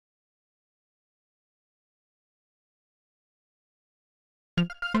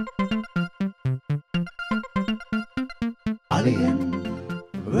Aliyan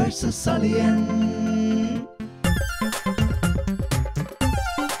versus Aliyan.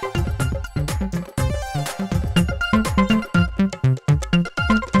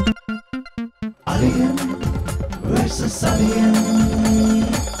 Aliyan versus Aliyan.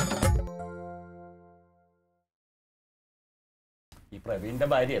 ഈ പ്രവീണിന്റെ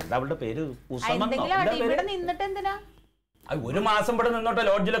ഭാര്യ എന്താ അവളുടെ പേര്? ഇവിടെ നിന്നിട്ട് എന്തിനാ? ഒരു മാസം ഇവിടെ നിന്നോട്ടെ,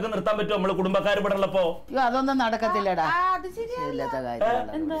 ലോഡ്ജിലൊക്കെ നിർത്താൻ പറ്റുമോ? നമ്മള് കുടുംബക്കാർ ഇവിടെ ഉള്ളപ്പോ. അതൊന്നും നടക്കത്തില്ലടാ.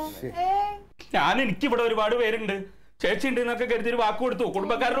 ഞാൻ എനിക്ക് ഇവിടെ ഒരുപാട് പേരുണ്ട്, ചേച്ചി ഉണ്ട് എന്നൊക്കെ കരുതി ഒരു വാക്ക് കൊടുത്തു.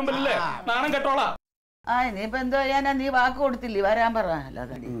 കുടുംബക്കാരുടെ മുമ്പിലല്ലേ, നാണം കെട്ടോളാ. ഇനിയിപ്പോ എന്തോ ചെയ്യാനാ? നീ വാക്ക് കൊടുത്തില്ലേ, വരാൻ പറ.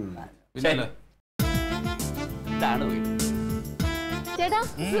 അല്ലാതെ ചേട്ടാ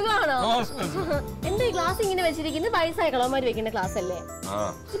സുഖാണോ? എന്റെ ക്ലാസ് ഇങ്ങനെ വെച്ചിരിക്കുന്നത് വയസ്സായ കളവന്മാര് വെക്കേണ്ട ക്ലാസ് അല്ലേ?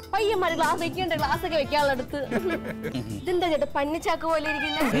 പയ്യന്മാര് ക്ലാസ് വെക്കേണ്ട ക്ലാസ് ഒക്കെ വെക്കാനുള്ള അടുത്ത് ഇതെന്താ ചേട്ടാ പന്നിച്ചാക്ക് പോലെ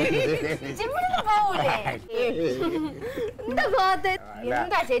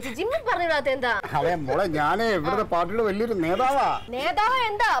എന്താ ചേച്ചി ജിമ്മിൽ പറഞ്ഞിടാത്ത? എന്താ ഞാനേ ഇവിടുത്തെ പാർട്ടിയുടെ വലിയൊരു നേതാവാ. നേതാവ്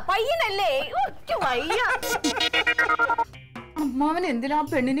എന്താ പയ്യനല്ലേ? വയ്യ. അമ്മാവൻ എന്തിനാ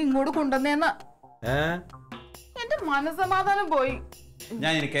പെണ്ണിനെ ഇങ്ങോട്ട് കൊണ്ടുവന്നേന്ന? എന്റെ മനസ്സമാധാനം പോയി.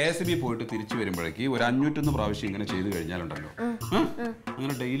 ഞാൻ ഇനി KSB പോയിട്ട് തിരിച്ചു വരുമ്പോഴേക്ക് ഒരു 501 പ്രാവശ്യം ഇങ്ങനെ ചെയ്തു കഴിഞ്ഞാലുണ്ടല്ലോ,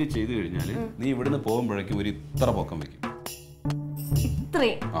 അങ്ങനെ ഡെയിലി ചെയ്തു കഴിഞ്ഞാല് നീ ഇവിടുന്ന് പോകുമ്പോഴേക്കും ഒരു ഇത്ര പൊക്കം വെക്കും.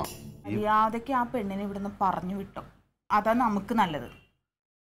 യാതൊക്കെ ആ പെണ്ണിനെ ഇവിടുന്ന് പറഞ്ഞു വിട്ടോ, അതാ നമുക്ക് നല്ലത്.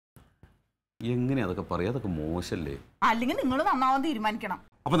 എങ്ങനെ അതൊക്കെ പറയാ? അതൊക്കെ മോശല്ലേ? അല്ലെങ്കിൽ നിങ്ങൾ നന്നാവാൻ തീരുമാനിക്കണം.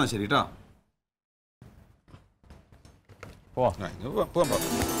 അപ്പൊ എന്നാ ശരി ട്ടാ.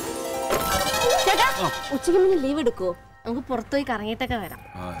 ഉച്ചയ്ക്ക് മുന്നേ ലീവ് എടുക്കുവോ? നമുക്ക് പുറത്തുപോയി കറങ്ങിയിട്ടൊക്കെ വരാം.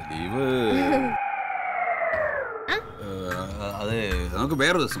 ലീവ് അതെ, നമുക്ക്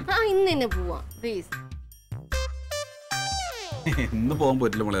വേറെ ദിവസം. ഇന്ന് തന്നെ പോവാം പ്ലീസ്. ഇന്ന് പോകാൻ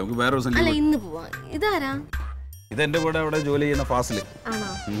പറ്റില്ല മോളെ, നമുക്ക് വേറെ ദിവസം. അല്ല ഇന്ന് പോവാം. ഇതാരാ? ഇതെന്റെ കൂടെ അവിടെ ജോലി ചെയ്യുന്ന ഫാസില്. ആണോ?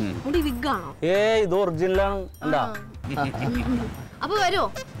 മുടി വിഗാണോ? ഇത് ഒറിജിനലാണ്. അപ്പൊ വരുമോ?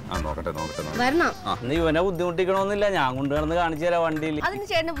 നോക്കട്ടെ വരണം. നീ ഇവനെ ബുദ്ധിമുട്ടിക്കണമെന്നില്ല, ഞാൻ കൊണ്ടുവന്ന് കാണിച്ചു തരാം വണ്ടിയിൽ. അതിന്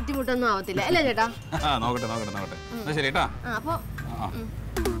ചേട്ടന് ബുദ്ധിമുട്ടൊന്നും ആവത്തില്ല അല്ലേ ചേട്ടാ? നോക്കട്ടെ ശരി ട്ടാ. അപ്പൊ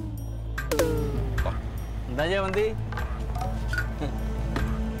എന്താ ജയവന്തി?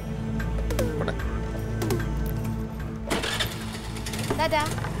 ടാറ്റാ.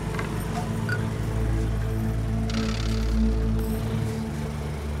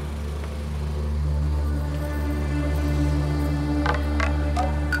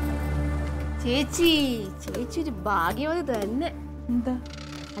 ചേച്ചി ഒരു ഭാഗ്യവതി തന്നെ. എന്താ?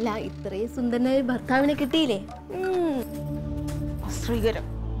 അല്ല ഇത്രയും സുന്ദരനായ ഭർത്താവിനെ കിട്ടിയില്ലേ? ശ്രീകരം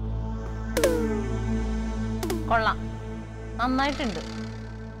കൊള്ളാം, നന്നായിട്ടുണ്ട്.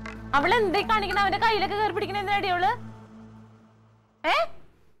 അവളെന്തേ കാണിക്കണ? അവന്റെ കയ്യിലൊക്കെ കയറി പിടിക്കണ എന്തിനാടി അവള്?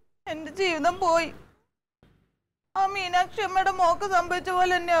 എന്റെ ജീവിതം പോയി. ആ മീനാക്ഷി അമ്മയുടെ മോക്ക് സംഭവിച്ച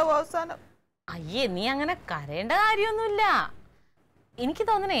പോലെ തന്നെയാവും അവസാനം. അയ്യേ, നീ അങ്ങനെ കരയേണ്ട കാര്യമൊന്നുമില്ല. എനിക്ക്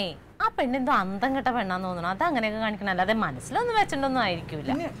തോന്നണേ ആ പെണ്ണെന്തോ അന്തം കെട്ട പെണ്ണാന്ന് തോന്നണം. അത് അങ്ങനെയൊക്കെ കാണിക്കണം, അല്ലാതെ മനസ്സിലൊന്നും വെച്ചിട്ടൊന്നും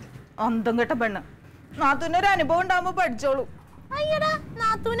ആയിരിക്കൂല. അന്തം കെട്ട പെണ്ണ്. നാത്തൂനൊരു അനുഭവം ഉണ്ടാകുമ്പോ പഠിച്ചോളൂ. അയ്യടാ,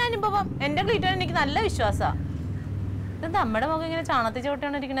 നാത്തൂന് അനുഭവം? എന്റെ ക്ലീറ്റോന് എനിക്ക് നല്ല വിശ്വാസാ. ഇതെന്താ അമ്മയുടെ മുഖം ഇങ്ങനെ ചാണത്തി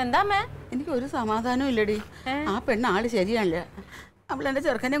ചോട്ടാണ് ഇരിക്കണേ? എന്താ അമ്മേ? എനിക്ക് ഒരു സമാധാനം ഇല്ലടി. ആ പെണ്ണ് ആള് ശരിയല്ല. അവളെന്റെ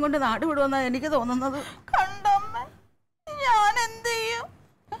ചെറുക്കനെ കൊണ്ട് നാട് വിടുമെന്നാ എനിക്ക് തോന്നുന്നത്. കണ്ടമ്മേ, ഞാൻ എന്ത് ചെയ്യും?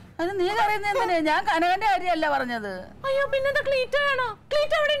 അത് നീ പറയുന്ന എന്തിനാ? ഞാൻ കനകന്റെ കാര്യമല്ല പറഞ്ഞത്. അയ്യോ, പിന്നെന്താ ക്ലീറ്റോ ആണോ?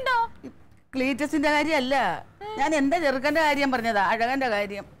 ക്ലീറ്റോ എവിടെ ഉണ്ടോ? ക്ലീറ്റസിന്റെ കാര്യമല്ല, ഞാൻ എന്റെ ചെറുക്കന്റെ കാര്യം പറഞ്ഞതാ, അഴകന്റെ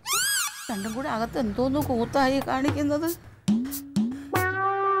കാര്യം. രണ്ടും കൂടെ അകത്ത് എന്തോന്നു കൂത്തായി കാണിക്കുന്നത്.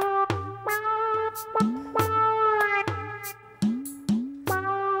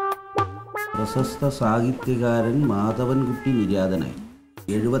 പ്രശസ്ത സാഹിത്യകാരൻ മാധവൻകുട്ടി നിര്യാതനായി.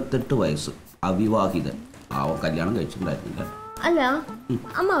 78 വയസ്സ്, അവിവാഹിതൻ. കല്യാണം കഴിച്ചിട്ടുണ്ടായിരുന്നില്ല. അല്ല,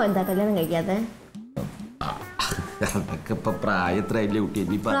 അമ്മാവ് എന്താ കല്യാണം കഴിക്കാതെ? അതൊക്കെ ഇപ്പൊ പ്രായത്തിലല്ലേ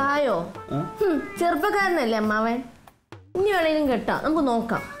കുട്ടി. പ്രായോ? ചെറുപ്പക്കാരനല്ലേ അമ്മാവൻ? ഇനി വേണേലും കേട്ടാ നമുക്ക്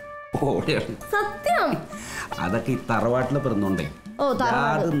നോക്കാം. സത്യം. അതൊക്കെ ഈ തറവാട്ടില് പിറന്നോണ്ടേ.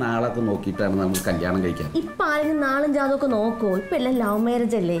 അത് നാളൊക്കെ നോക്കിയിട്ടാണ് നമുക്ക് കല്യാണം കഴിക്കാൻ. ഇപ്പൊ ആരെങ്കിലും നാളും ജാതൊക്കെ നോക്കോ? ഇപ്പൊ എല്ലാം ലവ്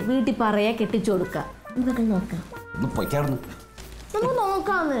മാരേജ് അല്ലേ, വീട്ടിൽ പറയാ കെട്ടിച്ചു കൊടുക്ക. എന്തൊക്കെ നോക്കാം, നമുക്ക്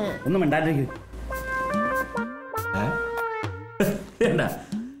നോക്കാന്ന്. ഒന്നും മിണ്ടാണ്ടിരിക്കും.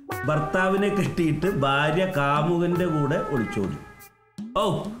 ഭർത്താവിനെ കെട്ടിയിട്ട് ഭാര്യ കാമുകന്റെ കൂടെ ഒളിച്ചോടി.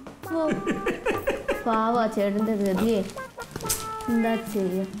 പാവാ ചേട്ടന്റെ ഗതിയെ. എന്താ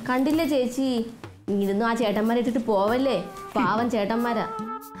ചെയ്യ? കണ്ടില്ലേ ചേച്ചി, ഇങ്ങനൊന്നും ആ ചേട്ടന്മാരെ ഇട്ടിട്ട് പോവല്ലേ. പാവം ചേട്ടന്മാരാ.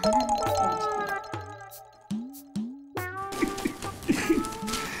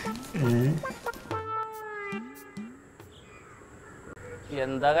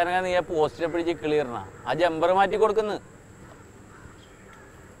 എന്താ കനക നീ ആ പോസ്റ്റിനെ പിടിച്ച് ക്ലിയറിന ആ ജമ്പർ മാറ്റി കൊടുക്കുന്നു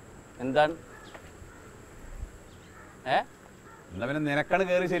എന്താണ് എന്നാ പിന്നെ നിനക്കാണ്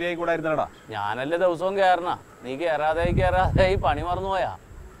കയറി ശരിയായി കൂടായിരുന്നടാ. ഞാനല്ലേ ദിവസവും കയറണ നീ കയറാതെ പണി മറന്നു പോയാ.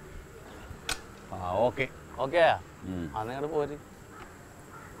 ഓക്കെ ഓക്കെയാ നിങ്ങട് പോര്.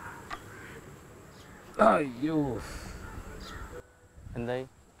 അയ്യോ എന്തായി?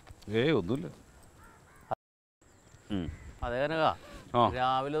 ഒന്നുമില്ല. അതേ കനക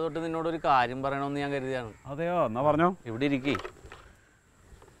രാവിലെ തൊട്ട് നിന്നോടൊരു കാര്യം പറയണമെന്ന് ഞാൻ കരുതിയാണ്. അതെയോ? എന്നാ പറഞ്ഞോ. ഇവിടെ ഇരിക്കേ.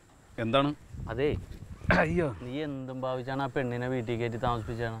 എന്താണ്? അതേ അയ്യോ നീ എന്തും ഭാവിച്ചാണ് ആ പെണ്ണിനെ വീട്ടിൽ കയറ്റി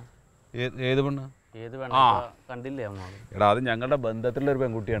താമസിപ്പിച്ചാണ്. ഏത് പെണ്ണ്? ഏത് പെണ്ണ് കണ്ടില്ലേ അമ്മ? എടാ അത് ഞങ്ങളുടെ ബന്ധത്തിലുള്ള ഒരു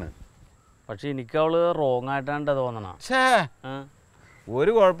പെൺകുട്ടിയാണ്. പക്ഷെ എനിക്ക് അവള് റോങ് ആയിട്ടാണ് തോന്നണ.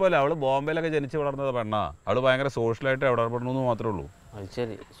 ഒരു കുഴപ്പമില്ല. അവള് ബോംബെയിലൊക്കെ ജനിച്ച് വളർന്നത് പെണ്ണാ. അവള് ഭയങ്കര സോഷ്യലായിട്ട് ഇടപെടണമെന്ന് മാത്രമേ ഉള്ളൂ. അത്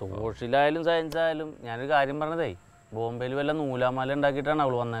ശരി. സോഷ്യലായാലും സയൻസ് ആയാലും ഞാനൊരു കാര്യം പറഞ്ഞതേ, ബോംബെയിൽ വല്ല നൂലാമാല ഉണ്ടാക്കിയിട്ടാണ്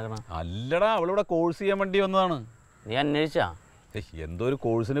അവള് വന്നേക്കണത്. അല്ലടാ, അവളിവിടെ കോഴ്സ് ചെയ്യാൻ വേണ്ടി വന്നതാണ്. നീ അന്വേഷിച്ചാ? എന്തോ ഒരു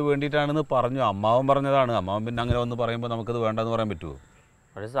കോഴ്സിന് വേണ്ടിയിട്ടാണെന്ന് പറഞ്ഞു. അമ്മാവൻ പറഞ്ഞതാണ്. അമ്മാവൻ പിന്നെ അങ്ങനെ വന്ന് പറയുമ്പോൾ നമുക്കത് വേണ്ടെന്ന് പറയാൻ പറ്റുമോ?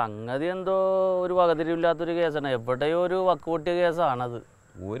 പക്ഷെ സംഗതി എന്തോ ഒരു വകതിരിവില്ലാത്തൊരു കേസാണ്. എവിടെയോ ഒരു വക്കുപൊട്ടിയ കേസാണത്.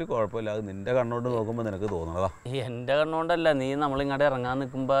 ഒരു കുഴപ്പമില്ല. അത് നിന്റെ കണ്ണോണ്ട് നോക്കുമ്പോൾ നിനക്ക് തോന്നണതാ. എൻ്റെ കണ്ണോണ്ടല്ല. നീ നമ്മളിങ്ങോട്ട് ഇറങ്ങാൻ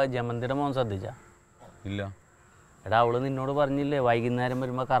നിൽക്കുമ്പോൾ ജമന്തിയുടെ മോൻ ശ്രദ്ധിച്ചാ? ഇല്ല. എടാ അവള് നിന്നോട് പറഞ്ഞില്ലേ വൈകുന്നേരം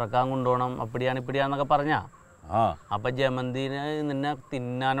വരുമ്പോൾ കറക്കാൻ കൊണ്ടുപോകണം, അപ്പിടിയാണ് ഇപ്പിടിയാന്നൊക്കെ പറഞ്ഞാ? അപ്പൊ ജമന്തിന് നിന്നെ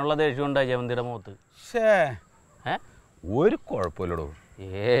തിന്നാനുള്ള ദേഷ്യം ഉണ്ടായി ജമന്തിയുടെ മുഖത്ത്. ഒരു കുഴപ്പമില്ലടോ.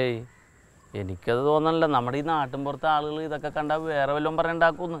 ഏയ് എനിക്കത് തോന്നണില്ല. നമ്മുടെ ഈ നാട്ടിൻ പുറത്തെ ആളുകൾ ഇതൊക്കെ കണ്ടാൽ വേറെ വല്ലതും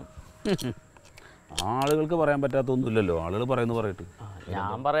പറയണ്ടാക്കൂന്ന്. ആളുകൾക്ക് പറയാൻ പറ്റാത്തൊന്നുമില്ലല്ലോ. ആളുകൾ പറയുന്നു പറയട്ടെ.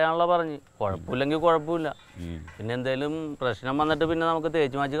 ഞാൻ പറയാനുള്ള പറഞ്ഞു. കുഴപ്പമില്ലെങ്കിൽ കുഴപ്പമില്ല. പിന്നെ എന്തേലും പ്രശ്നം വന്നിട്ട് പിന്നെ നമുക്ക്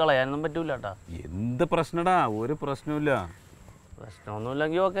തേച്ച് മാച്ച് കളയാനൊന്നും പറ്റൂല കേട്ടാ. എന്ത് പ്രശ്നടാ? ഒരു പ്രശ്നമില്ല.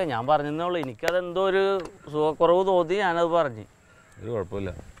 പ്രശ്നമൊന്നുമില്ലെങ്കിൽ ഓക്കെ. ഞാൻ പറഞ്ഞതേ ഉള്ളൂ. എനിക്കതെന്തോ ഒരു സുഖക്കുറവ് തോന്നി, ഞാനത് പറഞ്ഞു. ഒരു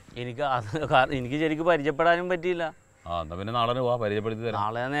കുഴപ്പമില്ല. എനിക്ക് ശരിക്കും പരിചയപ്പെടാനും പറ്റിയില്ല. എന്നാ പിന്നെ നാളെ പോവാ, പരിചയപ്പെടുത്തി തരാം.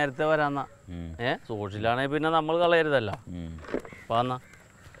 നാളെ നേരത്തെ വരാന്നാ. സോഷ്യലാണെങ്കിൽ പിന്നെ നമ്മൾ കളയരുതല്ലോ. വന്നാ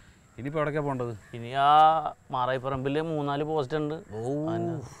ഇനിയിപ്പോൾ എവിടേക്കാ പോകേണ്ടത്? ഇനി ആ മാറായിപ്പറമ്പിൽ 3-4 പോസ്റ്റ് ഉണ്ട്.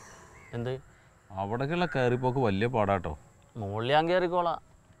 എന്ത് അവിടേക്കുള്ള കയറിപ്പോക്ക് വലിയ പാടാട്ടോ. മുകളിൽ ഞാൻ കയറിക്കോളാം.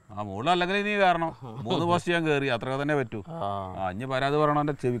 മുകളിൽ അല്ലെങ്കിൽ നീ കാരണം 3 പോസ്റ്റ് ഞാൻ കയറി, അത്ര തന്നെ പറ്റൂ. അഞ്ഞ് പരാതി പറയണോ?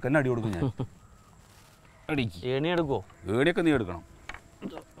 എൻ്റെ ചെവിക്കന്നെ അടി കൊടുക്കും ഞാൻ. ഏണി എടുക്കോ? ഏണിയൊക്കെ നീ എടുക്കണം.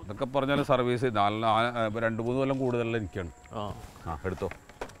 അതൊക്കെ പറഞ്ഞാൽ സർവീസ് 2-3 കൊല്ലം കൂടുതലുള്ള എനിക്കാണ്. എടുത്തോ.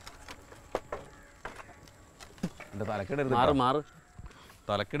 എൻ്റെ തലക്കിടരുത്.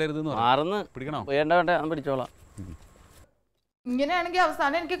 തലക്കിടരുത്. പിടിക്കണോ? വേണ്ട വേണ്ട, ഞാൻ പിടിച്ചോളാം. ഇങ്ങനെയാണെങ്കിൽ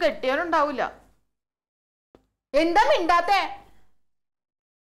അവസാനം എനിക്ക് കെട്ടിയാലുണ്ടാവൂല. എന്താ മിണ്ടാത്തേ?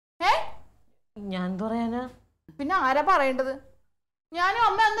 ഞാൻ പറയാനാ? പിന്നെ ആരാ പറയേണ്ടത്? ഞാനും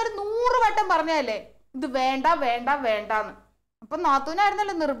അമ്മ അന്നൊരു 100 വട്ടം പറഞ്ഞല്ലേ ഇത് വേണ്ട വേണ്ട വേണ്ടാന്ന്. അപ്പൊ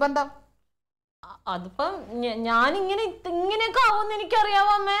നാത്തൂനായിരുന്നല്ലോ നിർബന്ധം. അതിപ്പം ഇങ്ങനെയൊക്കെ ആവുമെന്ന്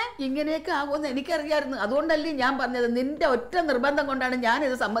എനിക്കറിയാവോ അമ്മേ? ഇങ്ങനെയൊക്കെ ആവുമെന്ന് എനിക്കറിയാമായിരുന്നു. അതുകൊണ്ടല്ലേ ഞാൻ പറഞ്ഞത്. നിന്റെ ഒറ്റ നിർബന്ധം കൊണ്ടാണ്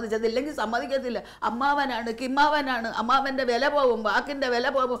ഞാനിത് സമ്മതിച്ചത്. ഇല്ലെങ്കിൽ സമ്മതിക്കത്തില്ല. അമ്മാവനാണ്, കിമ്മാവനാണ്. അമ്മാവന്റെ വില പോവും, വാക്കിന്റെ വില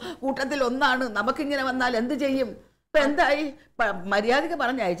പോവും. കൂട്ടത്തിൽ ഒന്നാണ്. നമുക്കിങ്ങനെ വന്നാൽ എന്ത് ചെയ്യും? ഇപ്പൊ എന്തായി? മര്യാദക്ക്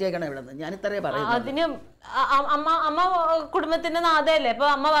പറഞ്ഞ് അയച്ചേക്കണം ഇവിടെ നിന്ന്. ഞാൻ ഇത്രേ പറയുന്നു. അതിന് അമ്മ കുടുംബത്തിന്റെ നാഥയല്ലേ? ഇപ്പൊ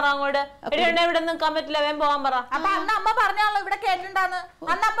അമ്മ പറ അങ്ങോട്ട് ഇവിടെ നിൽക്കാൻ പറ്റില്ല, വേഗം പോവാൻ പറ. അപ്പൊ അന്ന് അമ്മ പറഞ്ഞാണല്ലോ ഇവിടെ കേട്ടിട്ടുണ്ടാന്ന്.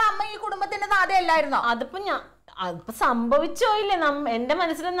 അന്നപ്പോ അമ്മ ഈ കുടുംബത്തിന്റെ നാഥയല്ലായിരുന്നോ? അതിപ്പോ അതിപ്പോ സംഭവിച്ചോയില്ലേ? എന്റെ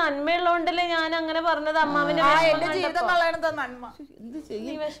മനസ്സിൽ നന്മയുള്ളതുകൊണ്ടല്ലേ ഞാൻ അങ്ങനെ പറഞ്ഞത്. അമ്മാവിന്റെ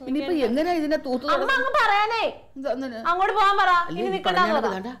ഇനിയിപ്പോ എങ്ങനെയാ ഇതിനെ തൂത്തു പറയാനേ? അങ്ങോട്ട് പോവാൻ പറ. ഇനി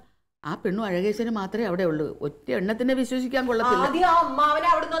നിൽക്കണ്ട. ആ പെണ്ണും അഴകേശനും മാത്രമേ അവിടെ ഉള്ളൂ. ഒറ്റ എണ്ണത്തിനെ വിശ്വസിക്കാൻ കൊള്ളത്തില്ല. അമ്മാവനെ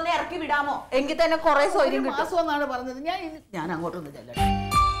അവിടുന്ന് ഒന്ന് ഇറക്കി വിടാമോ? എങ്കിൽ തന്നെ കുറെ സൗകര്യം മാസമെന്നാണ് പറഞ്ഞത്. ഞാൻ അങ്ങോട്ടൊന്നും ചെല്ലട്ടെ.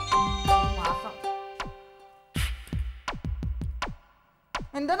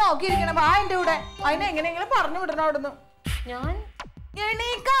 എന്താ നോക്കിയിരിക്കണ? വാ എന്റെ കൂടെ. അതിനെ എങ്ങനെയെങ്കിലും പറഞ്ഞു വിടണം അവിടുന്ന്. ഞാൻ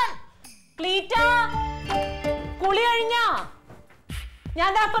എണീക്കാൻ ക്ലീറ്റാ കുളി കഴിഞ്ഞാ?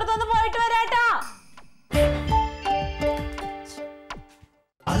 ഞാൻ അപ്പുറത്തൊന്ന് പോയിട്ട് വരാട്ടാ.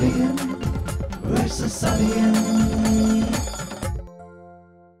 Aliyan versus Aliyan.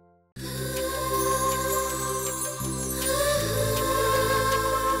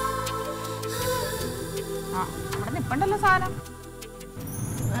 അവിടെ നിപ്പണ്ടല്ലോ സാധനം.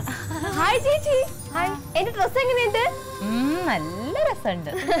 ഹായ് ചേച്ചി. എന്റെ ഡ്രസ് എങ്ങനെയുണ്ട്? നല്ല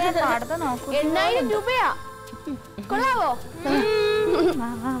രസമുണ്ട്. 8000 രൂപയാ. കൊള്ളാവോ?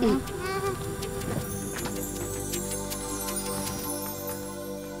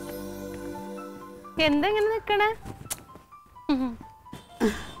 എന്തെങ്ങനെ നിക്കണേ?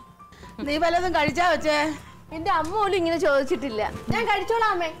 നീ വല്ലതും കഴിച്ചാ വെച്ചേ? എന്റെ അമ്മ പോലും ഇങ്ങനെ ചോദിച്ചിട്ടില്ല. ഞാൻ കഴിച്ചോളാം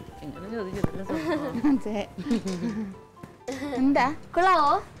അമ്മേ. എന്താ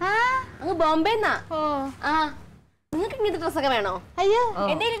കൊള്ളാവോ? അങ്ങ് ബോംബെന്നാ. ആ നിങ്ങൾക്ക് ഇങ്ങനത്തെ ഡ്രസ്സൊക്കെ വേണോ? അയ്യോ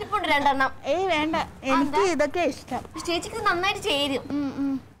എന്റെ ഇരിപ്പുണ്ട് 2 എണ്ണം. ഏയ് വേണ്ട, എനിക്ക് ഇതൊക്കെ ഇഷ്ടം. ചേച്ചിക്ക് നന്നായിട്ട് ചേരും.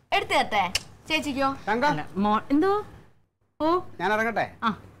 എടുത്തു തരട്ടെ ചേച്ചിക്കോ? എന്തോ? ഓ ഞാൻ ഇറങ്ങട്ടെ.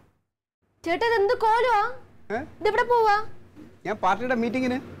 ചേട്ടാ ഇതെന്ത് കോലുവാ? ഇതെവിടെ പോവാ? ഞാൻ പാർട്ടിയുടെ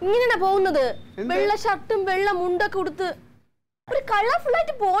മീറ്റിങ്ങിന്. ഇങ്ങനെയാ പോകുന്നത്? വെള്ള ഷർട്ടും വെള്ള മുണ്ടൊക്കെ ഉടുത്ത് ഒരു കളർഫുൾ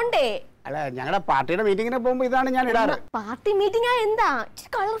ആയിട്ട് പോണ്ടേ? അല്ല ഞങ്ങളുടെ പാർട്ടിയുടെ മീറ്റിങ്ങിന് പോകുമ്പോ ഇതാണ് ഞാൻ ഇടാറ്. പാർട്ടി മീറ്റിംഗ് ആ എന്താ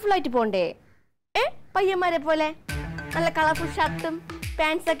കളർഫുൾ ആയിട്ട് പോണ്ടേ? പയ്യന്മാരെ പോലെ നല്ല കളർഫുൾ ഷർട്ടും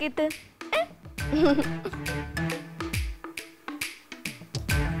പാൻസ് ഒക്കെ ഇട്ട്.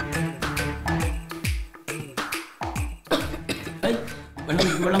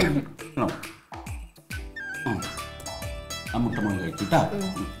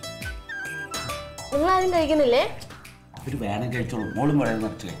 നിങ്ങൾ ആരും കഴിക്കുന്നില്ലേ? ഒരു വേണം കഴിച്ചോളൂ. മോളും വളരെ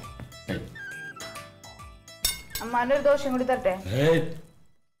നിറച്ച് അമ്മാന്റെ ഒരു ദോശം കൂടി തരട്ടെ.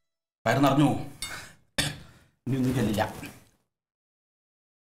 വയറ് നിറഞ്ഞു. ഇനി ഒന്നും ചെല്ലില്ല.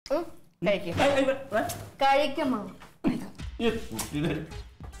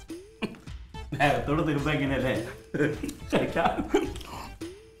 നേരത്തോട് തിരുമ്പോ എങ്ങനെയല്ലേ കഴിക്കാം.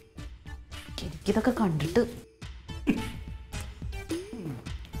 എനിക്കിതൊക്കെ കണ്ടിട്ട്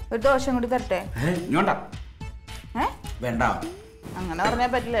ഒരു ദോശം കൂടി തരട്ടെ. വേണ്ട അങ്ങനെ പറഞ്ഞാൽ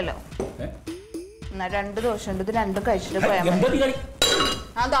പറ്റില്ലല്ലോ. എന്നാ 2 ദോശ ഉണ്ട്, ഇത് 2 കഴിച്ചിട്ട് പോയാൽ മതി.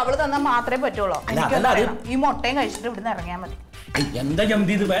 അത് അവള് തന്നാൽ മാത്രമേ പറ്റുള്ളൂ. ഈ മുട്ടയും കഴിച്ചിട്ട് ഇവിടുന്ന് ഇറങ്ങിയാൽ മതി. എന്താ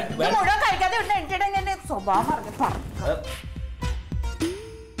ജമന്തി ഇത് മുഴുവൻ കഴിക്കാതെ ഇവിടുന്ന് എന്റെ സ്വഭാവം പറഞ്ഞു.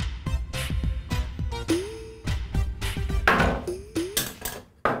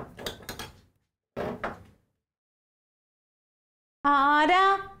 ആരാ?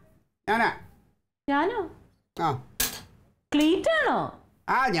 ഞാനോ? ക്ലീറ്റാണോ?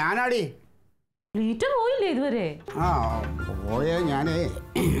 ഞാനാടി. ക്ലീറ്റ പോയില്ലേ ഇതുവരെ? പോയ ഞാനേ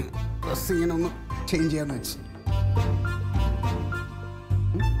ഡ്രസ് ഇങ്ങനെ ഒന്ന് ചേഞ്ച് ചെയ്യാന്ന് വെച്ച്.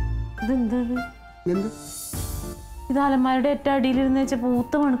 ഇത് അലമാരുടെ ഏറ്റവും അടിയിലിരുന്ന് വെച്ച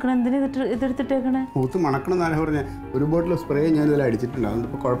പൂത്ത് മണക്കണം. എന്തിനാ ഇതെടുത്തിട്ടേക്കണേ? പൂത്ത് മണക്കണം എന്നാണ് പറഞ്ഞ. ഒരു ബോട്ടിൽ സ്പ്രേ ഞാൻ ഇതിൽ അടിച്ചിട്ടുണ്ട്. അതുകൊണ്ട്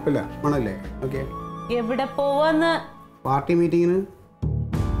ഇപ്പൊ കുഴപ്പമില്ല. മണല്ലേ? ഓക്കെ. എവിടെ പോവാന്ന്? പാർട്ടി മീറ്റിങ്ങിന്.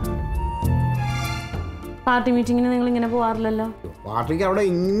 പാർട്ടി മീറ്റിങ്ങിന് നിങ്ങൾ ഇങ്ങനെ പോവാറില്ലല്ലോ. പാർട്ടിക്ക് അവിടെ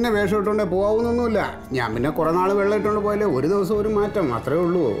ഇങ്ങനെ വേഷം ഇട്ടുകൊണ്ടേ പോവാവുന്നൊന്നുമില്ല. ഞാൻ പിന്നെ കുറെ നാൾ വെള്ളം ഇട്ടുകൊണ്ട് പോയാലേ ഒരു ദിവസം ഒരു മാറ്റം അത്രേ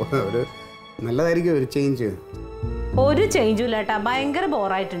ഉള്ളൂ. ഒരു നല്ലതായിരിക്കും ഒരു ചേഞ്ച്. ഒരു ചേഞ്ചും ഇല്ല കേട്ടാ. ഭയങ്കര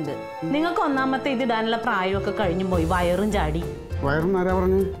ബോറായിട്ടുണ്ട്. നിങ്ങൾക്ക് ഒന്നാമത്തെ ഇതിടാനുള്ള പ്രായമൊക്കെ കഴിഞ്ഞു പോയി. വയറും ചാടി. വയറും ആരാ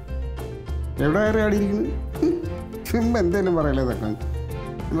പറഞ്ഞു? എവിടെ വയറ് ചാടിയിരിക്കുന്നു? എന്തേലും പറയല്ലേ ഇതൊക്കെ.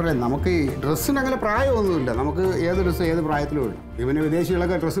 പറയാം, നമുക്ക് ഈ ഡ്രസ്സിന് അങ്ങനെ പ്രായമൊന്നുമില്ല. നമുക്ക് ഏത് ഡ്രസ്സ് ഏത് പ്രായത്തിലും ഇല്ല. ഇവന്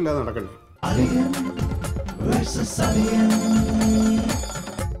വിദേശികളൊക്കെ ഡ്രസ്സില്ലാതെ നടക്കണ്ടേ.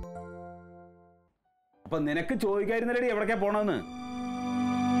 അപ്പൊ നിനക്ക് ചോദിക്കായിരുന്നല്ലേ എവിടേക്കാ പോണെന്ന്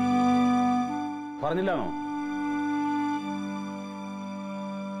പറഞ്ഞില്ലാണോ?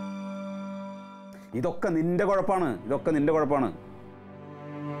 ഇതൊക്കെ നിന്റെ കുഴപ്പമാണ്. ഇതൊക്കെ നിന്റെ കുഴപ്പമാണ്.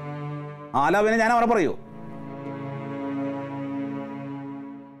 ആലാപനെ ഞാൻ അവനെ പറയൂ.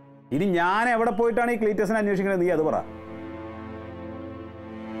 ഇനി ഞാൻ എവിടെ പോയിട്ടാണ് ഈ ക്ലീറ്റസിനെ അന്വേഷിക്കുന്നത്? നീ അത് പറ.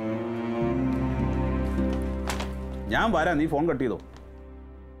 ഞാൻ വരാം. നീ ഫോൺ കട്ട് ചെയ്തോ.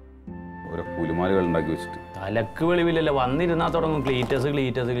 ഓരോ പുലിമാലുകൾ ഉണ്ടാക്കി വെച്ചിട്ട് തലക്ക് വെളിവില്ലല്ലോ. വന്നിരുന്നാ തുടങ്ങും ക്ലീറ്റസ്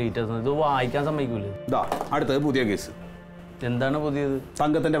ക്ലീറ്റസ് ക്ലീറ്റസ്. ഇത് വായിക്കാൻ സമ്മതിക്കൂല. ഇതാ അടുത്തത് പുതിയ കേസ്. എന്താണ് പുതിയത്?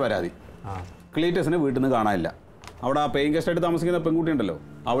 സംഘത്തിന്റെ പരാതി. ക്ലീറ്റസിനെ വീട്ടിൽ നിന്ന് കാണാനില്ല. അവിടെ ആ പെയിൻ ഗസ്റ്റ് ആയിട്ട് താമസിക്കുന്ന പെൺകുട്ടി ഉണ്ടല്ലോ,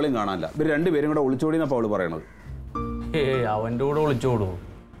 അവളെയും കാണാനില്ല. ഇവർ രണ്ടുപേരും കൂടെ ഒളിച്ചോടിയെന്നപ്പോൾ അവള് പറയണത്. അവൻ്റെ കൂടെ ഒളിച്ചോടൂ?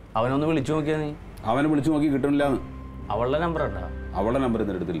 അവനൊന്ന് വിളിച്ചു നോക്കിയാ നീ? അവനെ വിളിച്ചു നോക്കി കിട്ടണില്ലാന്ന്. അവളുടെ നമ്പർ ഉണ്ടോ? അവളുടെ നമ്പർ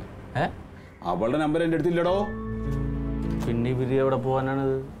എൻ്റെ അടുത്തില്ല. അവളുടെ നമ്പർ എൻ്റെ അടുത്തില്ലടോ. പിന്നെ ഇവര് എവിടെ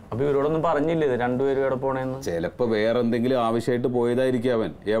പോകാനാണിത്? അപ്പൊ ഇവരോടൊന്നും പറഞ്ഞില്ലേ ഇത് രണ്ടുപേരും എവിടെ പോണേന്ന്? ചിലപ്പോ വേറെ എന്തെങ്കിലും ആവശ്യമായിട്ട് പോയതായിരിക്കും.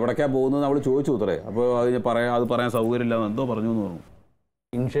 അവൻ എവിടേക്കാ പോകുന്നത് അവള് ചോദിച്ചു അത്രേ. അപ്പോൾ അത് പറയാൻ സൗകര്യമില്ല എന്തോ പറഞ്ഞു എന്ന് പറഞ്ഞു.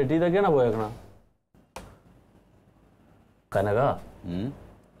 ഇൻഷർട്ട് ഇതൊക്കെയാണോ പോയേക്കണ? കനക,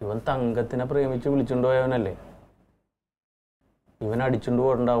 ഇവൻ തങ്കത്തിനെ പ്രേമിച്ച് വിളിച്ചുകൊണ്ട് പോയവനല്ലേ? ഇവൻ അടിച്ചുകൊണ്ട്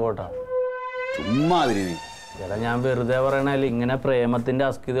പോയിട്ടുണ്ടാവോട്ടാ. ചുമ്മാ അതിന് നീ. എടാ ഞാൻ വെറുതെ പറയണല്ലേ. ഇങ്ങനെ പ്രേമത്തിന്റെ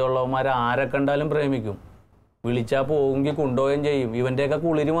അസ്ഥിതയുള്ളവന്മാർ ആരെ കണ്ടാലും പ്രേമിക്കും. വിളിച്ചാ പോവുമെങ്കിൽ കൊണ്ടുപോവുകയും ചെയ്യും. ഇവന്റെയൊക്കെ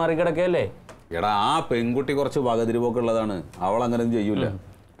കുളിര് മാറി കിടക്കല്ലേ. എടാ ആ പെൺകുട്ടി കുറച്ച് വകതിരിവൊക്കെ ഉള്ളതാണ്. അവൾ അങ്ങനെ ചെയ്യൂല.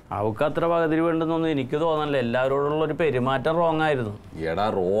 അവൾക്ക് അത്ര വകതിരിവ് ഉണ്ടെന്നൊന്നും എനിക്ക് തോന്നല്ല. എല്ലാവരോടുള്ള ഒരു പെരുമാറ്റം റോങ് ആയിരുന്നു. എടാ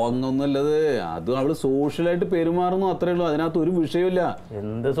റോങ് ഒന്നുമല്ലത്. അത് അവള് സോഷ്യലായിട്ട് പെരുമാറുന്നു, അത്രേ ഉള്ളൂ. അതിനകത്ത് ഒരു വിഷയമില്ല.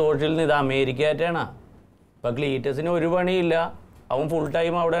 എന്ത് സോഷ്യൽ? ഇത് അമേരിക്കയായിട്ടാണ്. ഇപ്പൊ ക്ലീറ്റസിന് ഒരു പണിയില്ല. അവൻ ഫുൾ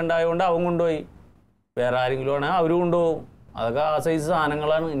ടൈം അവിടെ ഉണ്ടായതുകൊണ്ട് അവൻ കൊണ്ടുപോയി. വേറെ ആരെങ്കിലും ആണെങ്കിൽ അവർ കൊണ്ടുപോകും. അതൊക്കെ ആ സൈസ്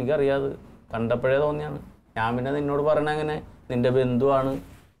സാധനങ്ങളാണ്. എനിക്കറിയാതെ കണ്ടപ്പോഴേ തോന്നിയാണ്. ഞാൻ പിന്നെ നിന്നോട് പറയണ അങ്ങനെ നിന്റെ ബന്ധുവാണ്,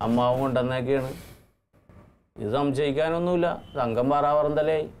 അമ്മാവും കൊണ്ടുവന്നൊക്കെയാണ്. ഇത് സംശയിക്കാനൊന്നുമില്ല, സംഘം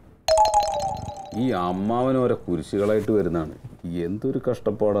പാറാവറന്തലായി. ഈ അമ്മാവനോരോ കുരിശുകളായിട്ട് വരുന്നതാണ്. എന്തൊരു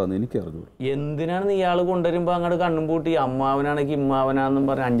കഷ്ടപ്പാടാന്ന് എനിക്കറിഞ്ഞു. എന്തിനാണ് നീ ഇയാൾ കൊണ്ടുവരുമ്പോൾ അങ്ങോട്ട് കണ്ണും പൂട്ടി അമ്മാവനാണെങ്കിൽ ഇമ്മാവനാന്നും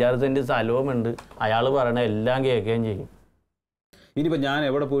പറഞ്ഞ് 5-6 സെന്റ് സ്ഥലവുമുണ്ട്, അയാൾ പറയണ എല്ലാം കേൾക്കുകയും ചെയ്യും. ഇനിയിപ്പോൾ ഞാൻ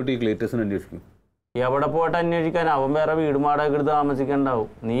എവിടെ പോയിട്ട് ഈ ക്ലീറ്റസിനെ അന്വേഷിക്കും? എവിടെ പോയിട്ട് അന്വേഷിക്കാൻ? അവൻ വേറെ വീട് മാടൊക്കെ എടുത്ത് താമസിക്കണ്ടാവും.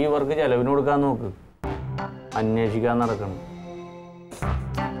 നീ ഇവർക്ക് ചെലവിന് കൊടുക്കാൻ നോക്ക്, അന്വേഷിക്കാൻ നടക്കണം.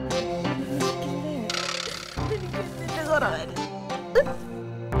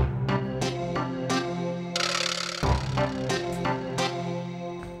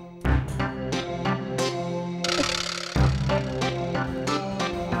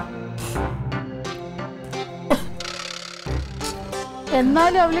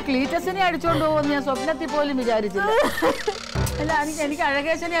 എന്നാലും അവള് ക്ലീറ്റസിനെ അടിച്ചോണ്ട് പോകുമെന്ന് ഞാൻ സ്വപ്നത്തിൽ പോലും വിചാരിച്ചില്ല. അല്ല, എനിക്ക്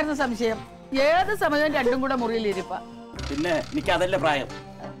അഴകേശനെയായിരുന്നു സംശയം. ഏത് സമയവും രണ്ടും കൂടെ മുറിയിൽ ഇരിപ്പ. പിന്നെ എനിക്ക് അതല്ല പ്രായം.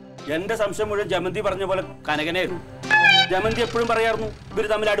 എന്റെ സംശയം മുഴുവൻ ജമന്തി പറഞ്ഞ പോലെ കനകനായിരുന്നു. ജമന്തി എപ്പോഴും പറയായിരുന്നു ഇവര്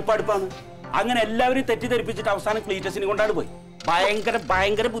തമ്മിൽ അടുപ്പാണ്. അങ്ങനെ എല്ലാവരും തെറ്റിദ്ധരിപ്പിച്ചിട്ട് അവസാനം ക്ലീറ്റസിനെ കൊണ്ടാണ് പോയി.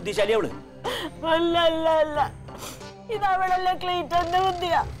 ഭയങ്കര ബുദ്ധിശാലി അവള്. അല്ല ഇതവളല്ലേ ക്ലീറ്റന്റെ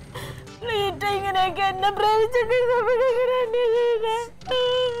ബുദ്ധിയാ. ക്ലീറ്റ ഇങ്ങനെയൊക്കെ എന്നെ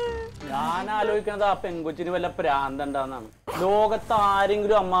ഞാൻ ആലോചിക്കണത് ആ പെൺകൊച്ചിന് വല്ല പ്രാന്തണ്ടാന്നാണ്. ലോകത്ത്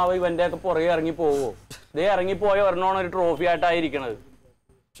ആരെങ്കിലും അമ്മാവ് ഇവന്റെ ഒക്കെ പുറകെ ഇറങ്ങി പോവോ? ഇതേ ഇറങ്ങിപ്പോയ ഒരെണ്ണമാണ് ഒരു ട്രോഫി ആയിട്ടായിരിക്കണത്.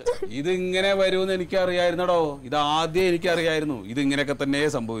 ഇതിങ്ങനെ വരുമെന്ന് എനിക്കറിയായിരുന്നടോ. ഇത് ആദ്യം എനിക്കറിയായിരുന്നു ഇതിങ്ങനെയൊക്കെ തന്നെ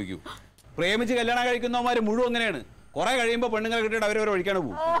സംഭവിക്കൂ. പ്രേമിച്ച് കല്യാണം കഴിക്കുന്നവന്മാര് മുഴുവൻ അങ്ങനെയാണ്. കുറെ കഴിയുമ്പോ പെണ്ണുങ്ങളെ കിട്ടിയിട്ട് അവരവരെ ഒഴിക്കാണ്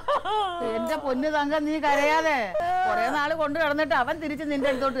പോകും. എന്റെ പൊന്നു തങ്ക, നീ കരയാതെ. കുറെ നാള് കൊണ്ട് കിടന്നിട്ട് അവൻ തിരിച്ച് നിന്റെ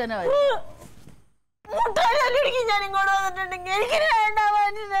അടുത്തോട്ട് തന്നെ വരും. ഞാൻ ഇങ്ങോട്ട് വന്നിട്ടുണ്ടെങ്കിൽ എനിക്ക്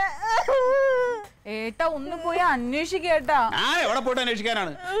ഏട്ടാ ഒന്ന് പോയി അന്വേഷിക്കേട്ടാ. ഞാൻ എവിടെ പോയിട്ട്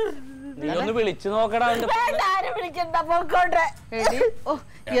അന്വേഷിക്കാനാണ്? നീ ഒന്ന് വിളിച്ചു നോക്കടാ. വിളിക്കണ്ട, പോക്കോട്ടെ.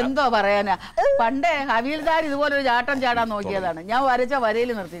 എന്തോ പറയാനാ, പണ്ടേ ഹവീൽദാർ ഇതുപോലെ ഒരു ചാട്ടം ചാടാൻ നോക്കിയതാണ്. ഞാൻ വരച്ച വരയിൽ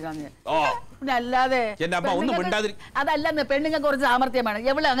നിർത്തിക്കാന്ന്. പിന്നെ അല്ലാതെ അതല്ലെന്ന്, പെണ്ണുങ്ങൾക്ക് കുറച്ച് സാമർത്ഥ്യം വേണം.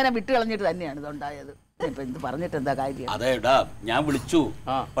 എവിടെ അങ്ങനെ വിട്ട് കളഞ്ഞിട്ട് തന്നെയാണ് ഇതുണ്ടായത്. ഇപ്പൊ എന്ത് പറഞ്ഞിട്ട് എന്താ കാര്യം? അതേടാ, ഞാൻ വിളിച്ചു,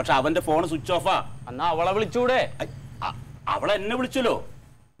 പക്ഷെ അവന്റെ ഫോൺ സ്വിച്ച് ഓഫാ. എന്നാ അവളെ വിളിച്ചൂടെ? അവളെ എന്നെ വിളിച്ചല്ലോ.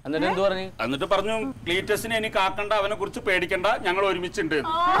 എന്നിട്ട് എന്ത് പറഞ്ഞു? എന്നിട്ട് പറഞ്ഞു ക്ലീറ്റസിനെ എനിക്ക് ആക്കണ്ട, അവനെ കുറിച്ച് പേടിക്കണ്ട, ഞങ്ങൾ ഒരുമിച്ചുണ്ട്.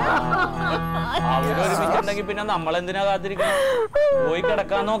 അവരൊരുമിച്ചുണ്ടെങ്കിൽ പിന്നെ നമ്മളെന്തിനാ കാത്തിരിക്കണം? പോയി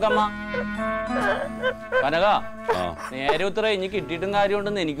കിടക്കാൻ നോക്കമ്മ. കനക, നേരെ ഉത്തരം ഇനി കിട്ടിയിട്ടും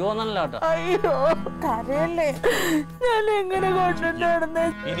കാര്യമുണ്ടെന്ന് എനിക്ക് തോന്നണല്ലോ കേട്ടോ.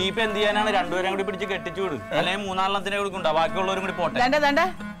 ഇനിയിപ്പോ എന്ത് ചെയ്യാനാണ്? രണ്ടുപേരും കൂടി പിടിച്ച് കെട്ടിച്ചു വിടും, അല്ലെങ്കിൽ 3 കൊടുക്കണ്ട, ബാക്കിയുള്ളവരും കൂടി പോട്ടെ.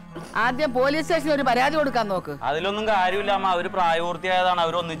 ആദ്യം പോലീസ് സ്റ്റേഷനിൽ ഒരു പരാതി കൊടുക്കാൻ നോക്ക്. അതിലൊന്നും കാര്യമില്ല അമ്മ, അവര് പ്രായപൂർത്തിയായതാണ്,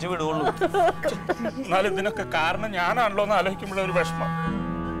 അവർ ഒന്നിച്ച് വിടുള്ളൂ. എന്നാലും ഇതിനൊക്കെ കാരണം ഞാനാണല്ലോ എന്ന് ആലോചിക്കുമ്പോഴേ ഒരു വിഷമം.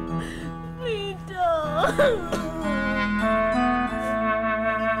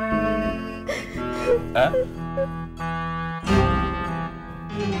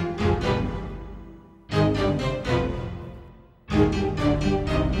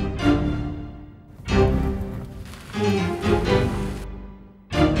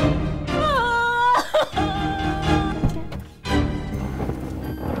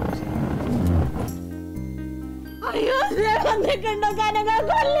 അയ്യോ, വന്നിട്ടുണ്ടോ കനക?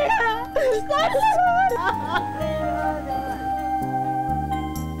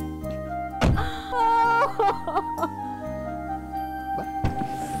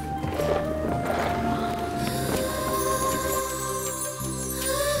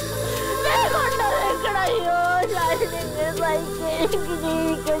 അയ്യോ, എനിക്ക്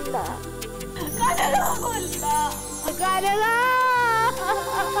ജീവിക്കണ്ട. കനക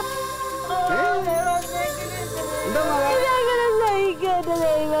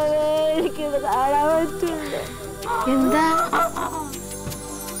എനിക്കിത് കാണാൻ പറ്റില്ല. എന്താ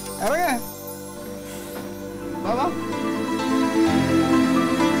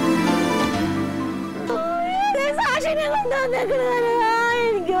സാക്ഷിനെ കൊണ്ടുവന്നേക്കണ?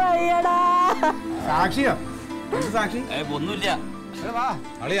 എനിക്ക് വയ്യടാ. സാക്ഷിയോ? സാക്ഷി ഒന്നുമില്ല.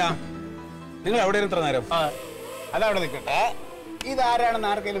 അളിയാ, നിങ്ങൾ എവിടെ ഇത്ര നേരം? അല്ല, അവിടെ നിൽക്കട്ടെ. ഇതാരാണെന്ന്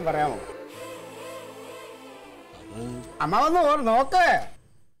ആർക്കെങ്കിലും പറയാമോ? അമ്മ വന്ന് നോക്കേ.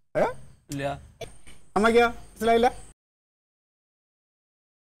 അമ്മയ്ക്കോ മനസ്സിലായില്ല?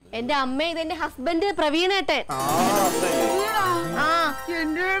 എന്റെ അമ്മ, ഇതെന്റെ ഹസ്ബൻഡ് പ്രവീണേട്ടൻ.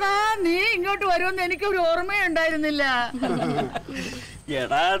 എന്റെടാ, നീ ഇങ്ങോട്ട് വരുമെന്ന് എനിക്കൊരു ഓർമ്മയുണ്ടായിരുന്നില്ല.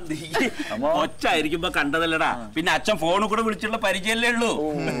 എടാ, നീ ഒച്ചായിരിക്കുമ്പോ കണ്ടതല്ലടാ, പിന്നെ അച്ഛൻ ഫോണിൽ കൂടെ വിളിച്ചുള്ള പരിചയമല്ലേ ഉള്ളൂ.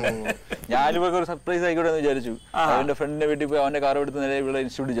 ഞാനിപ്പോ ഒരു സർപ്രൈസ് ആയിക്കോട്ടെ എന്ന് വിചാരിച്ചു. അവന്റെ ഫ്രണ്ടിന്റെ വീട്ടിൽ പോയി അവന്റെ കാർ എടുത്ത് നേരെ ഇവിടെ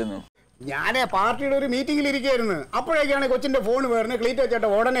ഇൻസ്റ്റിറ്റ്യൂട്ടിൽ ചെന്നു. ഞാനേ പാർട്ടിയുടെ ഒരു മീറ്റിംഗിൽ ഇരിക്കുകയായിരുന്നു. അപ്പോഴേക്കാണ് കൊച്ചിന്റെ ഫോൺ വരുന്നത്. ക്ലീറ്റോ ചേട്ടാ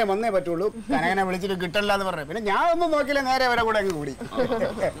ഉടനെ വന്നേ പറ്റുള്ളൂ, കനകനെ വിളിച്ചിട്ട് കിട്ടല്ല എന്ന് പറഞ്ഞു. പിന്നെ ഞാൻ ഒന്നും നോക്കില്ല, നേരെ അവരെ കൂടെ അങ്ങ് കൂടി.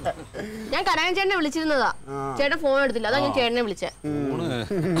 ഞാൻ കനകൻ ചേട്ടനെ വിളിച്ചിരുന്നതാ, ചേട്ടൻ ഫോൺ എടുത്തില്ല, അതാ ഞാൻ ചേട്ടനെ വിളിച്ചേ.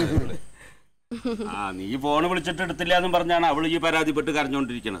 നീ ഫോൺ വിളിച്ചിട്ട് എടുത്തില്ല എന്നും പറഞ്ഞാണ് അവള് ഈ പരാതിപ്പെട്ട്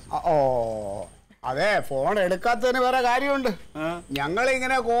കരഞ്ഞോണ്ടിരിക്കണത്. ഓ അതെ, ഫോൺ എടുക്കാത്തതിന് വേറെ കാര്യമുണ്ട്.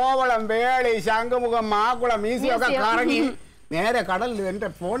 ഞങ്ങളിങ്ങനെ കോവളം, വേളി, ശംഖുമുഖം, മാക്കുളം, മ്യൂസിയം ഒക്കെ കറങ്ങി നേരെ കടലിൽ എന്റെ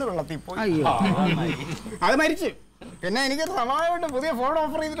ഫോൺ വെള്ളത്തിൽ പോയി. അത് മരിച്ചു. പിന്നെ എനിക്ക് സമാധാനമായിട്ട് പുതിയ ഫോൺ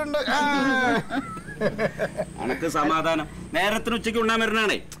ഓഫർ ചെയ്തിട്ടുണ്ട്. അനക്ക് സമാധാനം. നേരത്തിന് ഉച്ചയ്ക്ക് ഉണ്ണാൻ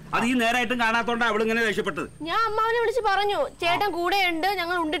വരുന്നാണേ, അത് ഈ നേരായിട്ടും കാണാത്തോണ്ടാ അവളിങ്ങനെ രക്ഷപ്പെട്ടത്. ഞാൻ അമ്മാവനെ വിളിച്ച് പറഞ്ഞു, ചേട്ടൻ കൂടെ ഉണ്ട്,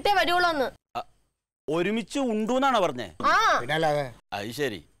 ഞങ്ങൾ ഉണ്ടിട്ടേ വരുവുള്ളൂന്ന്. ഒരുമിച്ച് ഉണ്ടൂന്നാണോ പറഞ്ഞേ? പിന്നല്ലാതെ. അത്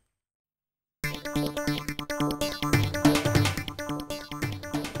ശരി.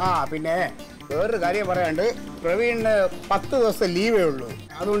 പിന്നെ വേറൊരു കാര്യം പറയാണ്ട്, പ്രവീണിന് 10 ദിവസം ലീവേ ഉള്ളൂ.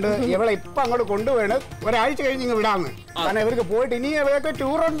 അതുകൊണ്ട് ഇവളെ ഇപ്പൊ അങ്ങോട്ട് കൊണ്ടുപോയാണ്, ഒരാഴ്ച കഴിഞ്ഞ് ഇങ്ങ് വിടാന്ന്. കാരണം ഇവർക്ക് പോയിട്ട് ഇനി ഇവരൊക്കെ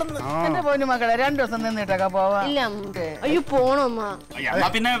ടൂർ ഉണ്ടെന്ന്. എന്റെ പോന്നു മക്കളെ, 2 ദിവസം നിന്നിട്ടൊക്കെ പോവാ. ഇല്ല അയ്യോ പോണമ്മ.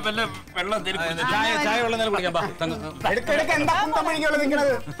 പിന്നെ വല്ല വെള്ളം ചായ വെള്ളം കുടിക്കാം. ഇടയ്ക്കിടയ്ക്ക് എന്താ കുന്തം പിടിക്കാതെ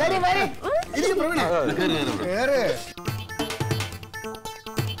നിൽക്കണത്?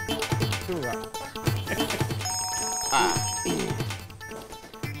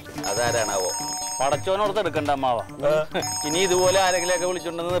 അതാരാണാവോ? പടച്ചോനോർത്ത് എടുക്കണ്ട അമ്മാവ. ഇനി ഇതുപോലെ ആരെങ്കിലൊക്കെ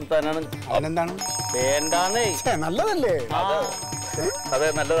വിളിച്ചോണ്ടെന്ന് നിർത്താനാണ്. അതിനെന്താണ്? വേണ്ടാന്നേ. നല്ലതല്ലേ? അതെ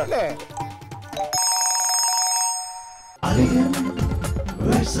നല്ലതല്ലേ? Aliyan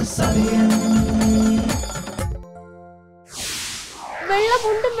versus Aliyan. വെള്ള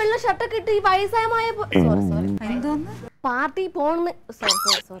മുണ്ടും വെള്ള ഷർട്ടൊക്കെ ഇട്ട് ഈ വയസ്സായ പാർട്ടി പോണെന്ന്.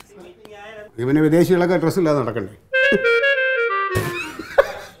 ഇവന് വിദേശികളൊക്കെ ഡ്രസ്സില്ലാതെ നടക്കണ്ടേ?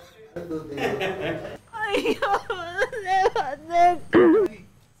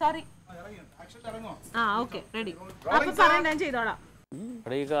 സോറി. Okay ready. അപ്പൊ പറയാൻ ഞാൻ ചെയ്തോളാം.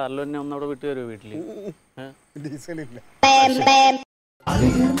 അവിടെ ഈ കാറിൽ തന്നെ ഒന്നവിടെ വിട്ടു തരുമോ വീട്ടില്? ഡീസലില്ല.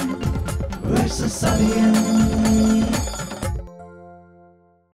 Aliyan versus Aliyan.